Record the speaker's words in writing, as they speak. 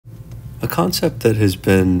A concept that has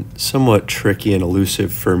been somewhat tricky and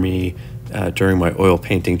elusive for me during my oil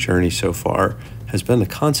painting journey so far has been the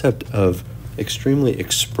concept of extremely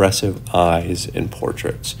expressive eyes in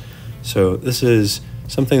portraits. So this is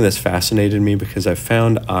something that's fascinated me because I've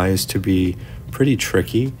found eyes to be pretty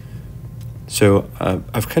tricky. So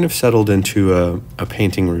I've kind of settled into a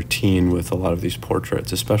painting routine with a lot of these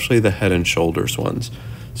portraits, especially the head and shoulders ones.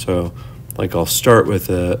 So like I'll start with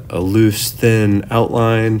a loose, thin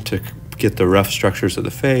outline to get the rough structures of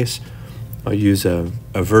the face. I'll use a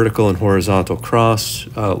vertical and horizontal cross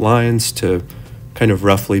lines to kind of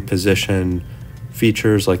roughly position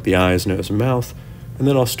features like the eyes, nose, and mouth. And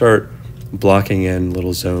then I'll start blocking in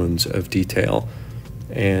little zones of detail.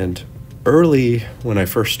 And early, when I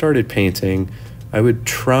first started painting, I would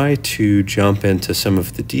try to jump into some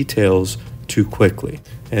of the details too quickly.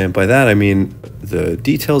 And by that, I mean the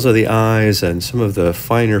details of the eyes and some of the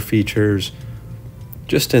finer features.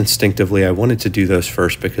 Just instinctively, I wanted to do those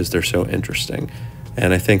first because they're so interesting.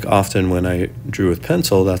 And I think often when I drew with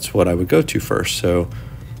pencil, that's what I would go to first. So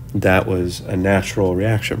that was a natural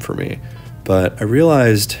reaction for me. But I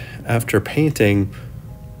realized after painting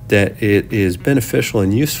that it is beneficial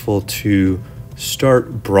and useful to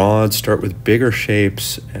start broad, start with bigger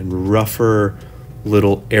shapes and rougher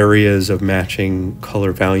little areas of matching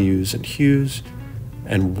color values and hues,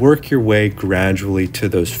 and work your way gradually to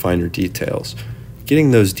those finer details,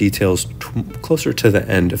 getting those details closer to the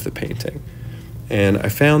end of the painting. And I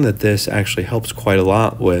found that this actually helps quite a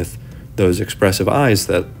lot with those expressive eyes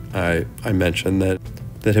that I mentioned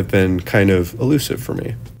that have been kind of elusive for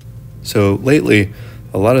me. So lately,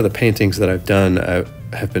 a lot of the paintings that I've done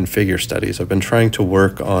have been figure studies. I've been trying to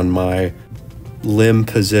work on my limb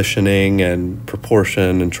positioning and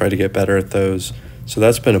proportion and try to get better at those. So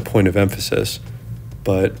that's been a point of emphasis.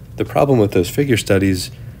 But the problem with those figure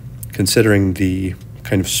studies, considering the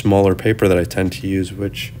kind of smaller paper that I tend to use,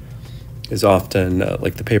 which is often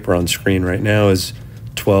like the paper on screen right now is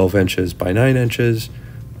 12 inches by 9 inches.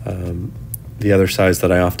 The other size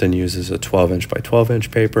that I often use is a 12-inch by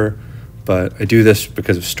 12-inch paper, but I do this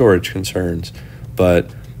because of storage concerns.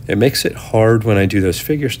 But it makes it hard when I do those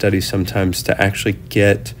figure studies sometimes to actually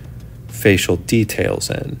get facial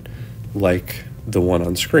details in, like the one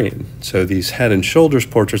on screen. So these head and shoulders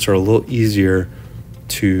portraits are a little easier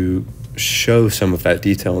to show some of that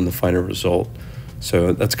detail in the final result.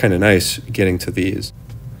 So that's kind of nice getting to these.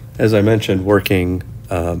 As I mentioned, working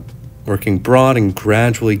broad and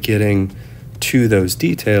gradually getting to those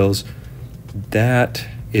details, that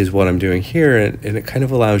is what I'm doing here, and it kind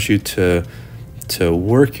of allows you to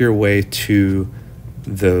work your way to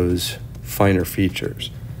those finer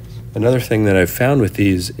features. Another thing that I've found with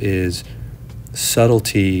these is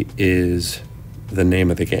subtlety is the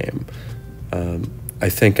name of the game. I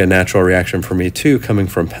think a natural reaction for me too, coming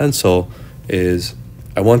from pencil, is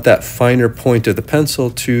I want that finer point of the pencil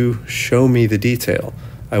to show me the detail.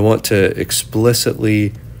 I want to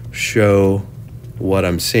explicitly show what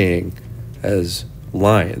I'm seeing as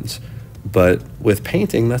lines. But with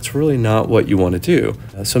painting, that's really not what you want to do.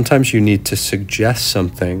 Sometimes you need to suggest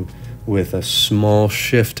something with a small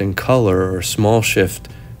shift in color or a small shift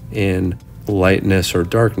in lightness or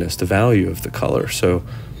darkness, the value of the color. So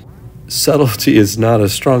subtlety is not a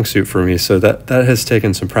strong suit for me, so that has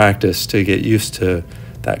taken some practice to get used to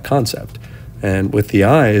that concept. And with the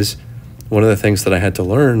eyes, one of the things that I had to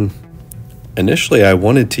learn, initially I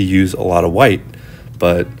wanted to use a lot of white,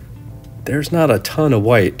 but there's not a ton of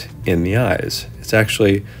white in the eyes. It's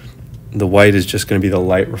actually, the white is just going to be the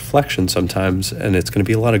light reflection sometimes, and it's going to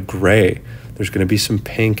be a lot of gray. There's going to be some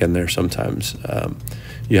pink in there sometimes.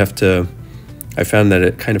 I found that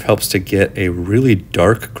it kind of helps to get a really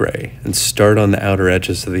dark gray and start on the outer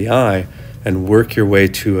edges of the eye and work your way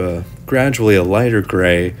to gradually a lighter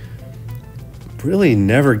gray, really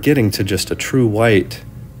never getting to just a true white,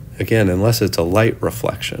 again, unless it's a light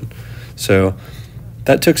reflection. So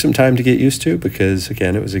that took some time to get used to because,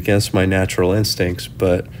 again, it was against my natural instincts,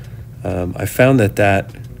 but I found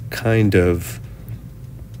that kind of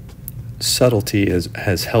subtlety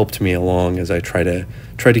has helped me along as I try to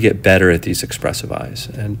get better at these expressive eyes.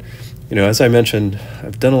 And, you know, as I mentioned,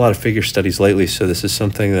 I've done a lot of figure studies lately, so this is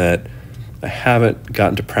something that I haven't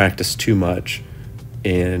gotten to practice too much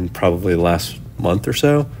in probably the last month or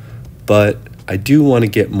so, but I do want to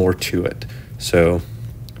get more to it. So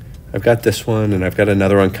I've got this one and I've got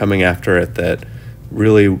another one coming after it that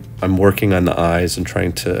really I'm working on the eyes and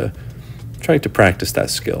trying to practice that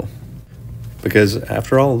skill. Because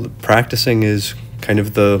after all, practicing is kind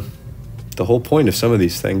of the whole point of some of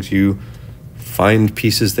these things. You find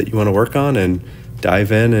pieces that you want to work on and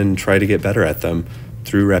dive in and try to get better at them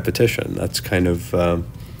through repetition. That's kind of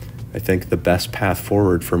I think, the best path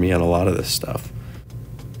forward for me on a lot of this stuff.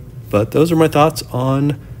 But those are my thoughts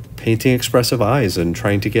on painting expressive eyes and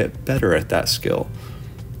trying to get better at that skill.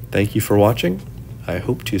 Thank you for watching. I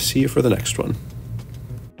hope to see you for the next one.